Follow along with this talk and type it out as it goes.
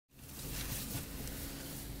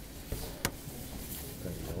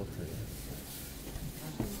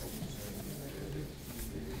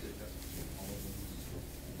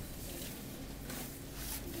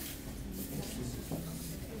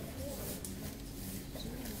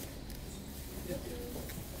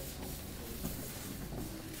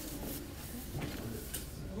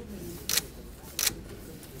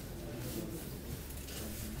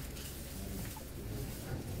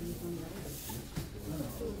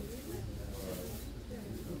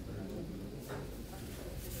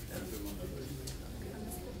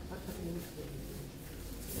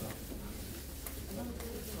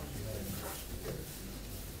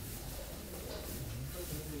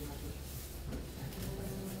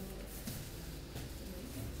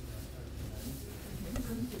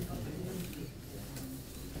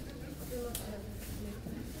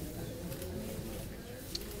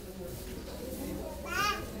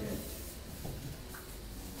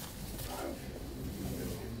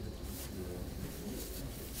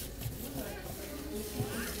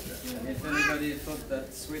thought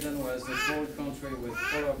that Sweden was a cold country with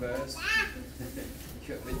polar bears.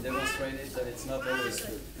 You have been demonstrated that it's not always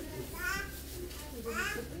true.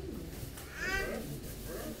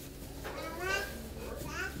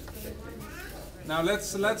 Now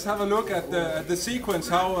let's have a look at the sequence,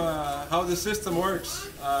 how the system works.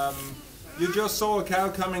 You just saw a cow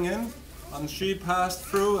coming in, and she passed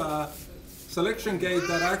through a selection gate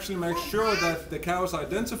that actually makes sure that the cow is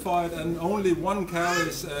identified and only one cow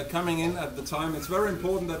is coming in at the time. It's very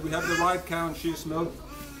important that we have the right cow and she's milked.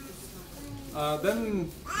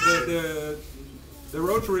 Then the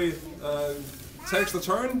rotary takes the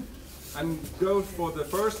turn and goes for the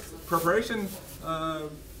first preparation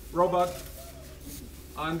robot,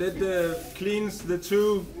 and it cleans the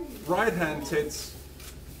two right-hand tits.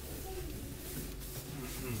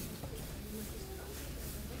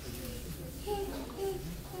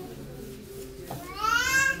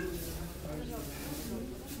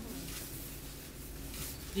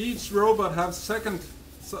 Each robot has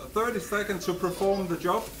 30 seconds to perform the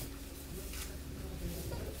job,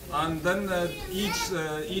 and then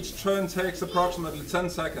each turn takes approximately 10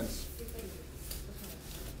 seconds.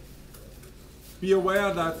 Be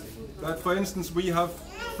aware that for instance we have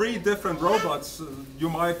 3 different robots. You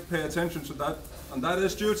might pay attention to that, and that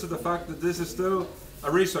is due to the fact that this is still a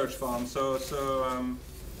research farm.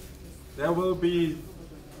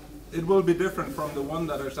 It will be different from the one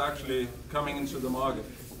that is actually coming into the market.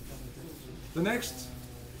 The next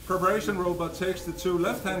preparation robot takes the 2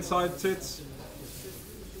 left-hand side tits,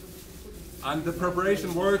 and the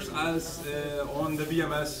preparation works as on the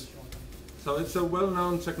VMS. So it's a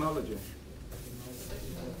well-known technology.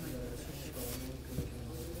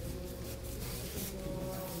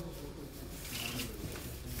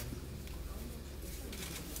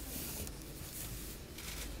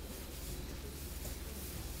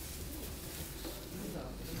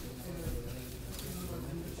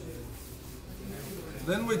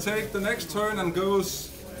 Then we take the next turn and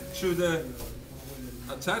goes to the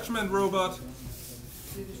attachment robot.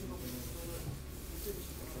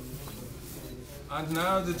 And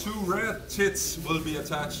now the 2 red tits will be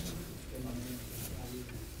attached.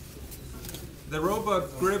 The robot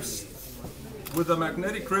grips with a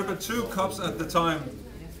magnetic gripper 2 cups at the time.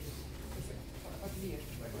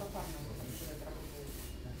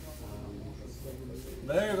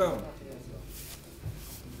 There you go.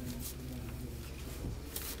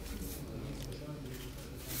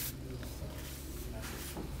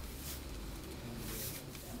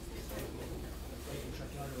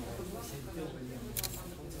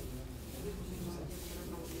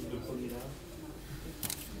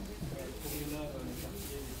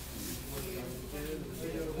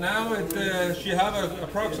 Now she have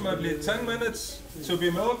approximately 10 minutes to be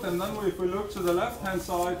milked, and then if we look to the left hand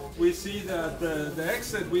side, we see that the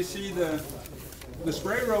exit, we see the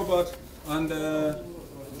spray robot, and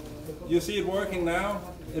you see it working now.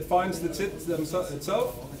 It finds the tit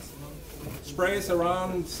itself, sprays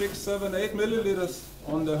around 6, 7, 8 milliliters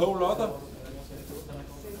on the whole udder,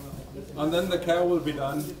 and then the cow will be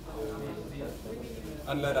done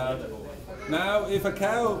and let out. Now, if a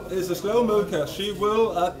cow is a slow milker, she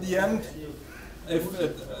will at the end,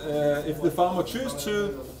 if the farmer chooses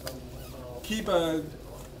to,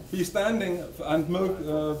 be standing and milk.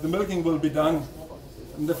 The milking will be done.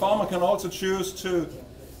 And the farmer can also choose to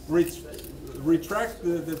retract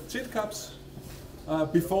the tit cups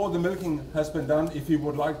before the milking has been done, if he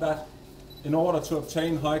would like that, in order to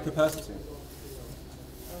obtain high capacity.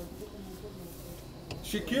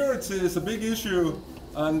 Security is a big issue,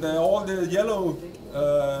 and all the yellow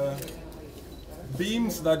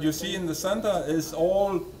beams that you see in the center is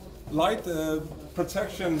all light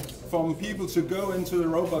protection from people to go into the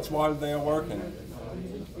robots while they are working.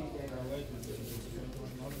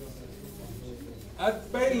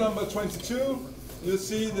 At bale number 22, you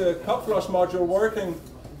see the cup flush module working.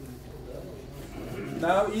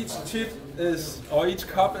 Now each tit is, or each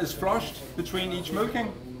cup is flushed between each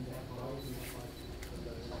milking.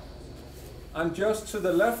 And just to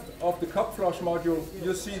the left of the cup flush module,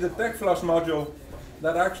 you see the deck flush module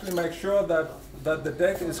that actually makes sure that the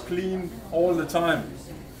deck is clean all the time.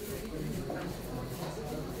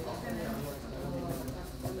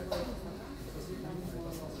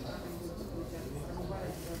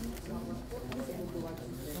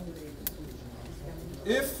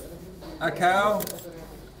 If a cow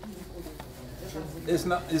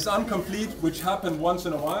is incomplete, which happens once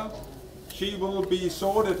in a while, she will be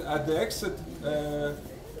sorted at the exit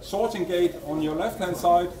sorting gate on your left-hand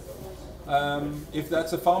side. If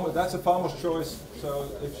that's a farmer's choice. So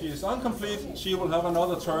if she is incomplete, she will have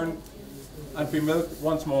another turn and be milked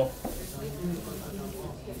once more.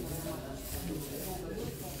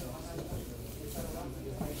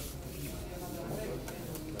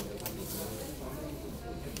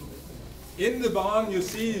 In the barn you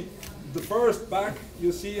see the first back,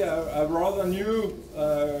 you see a rather new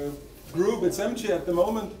group. It's empty at the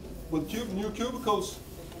moment with new cubicles.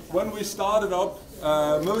 When we started up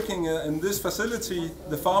milking in this facility,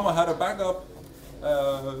 the farmer had a backup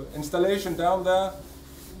installation down there,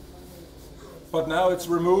 but now it's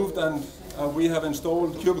removed and we have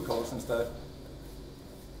installed cubicles instead.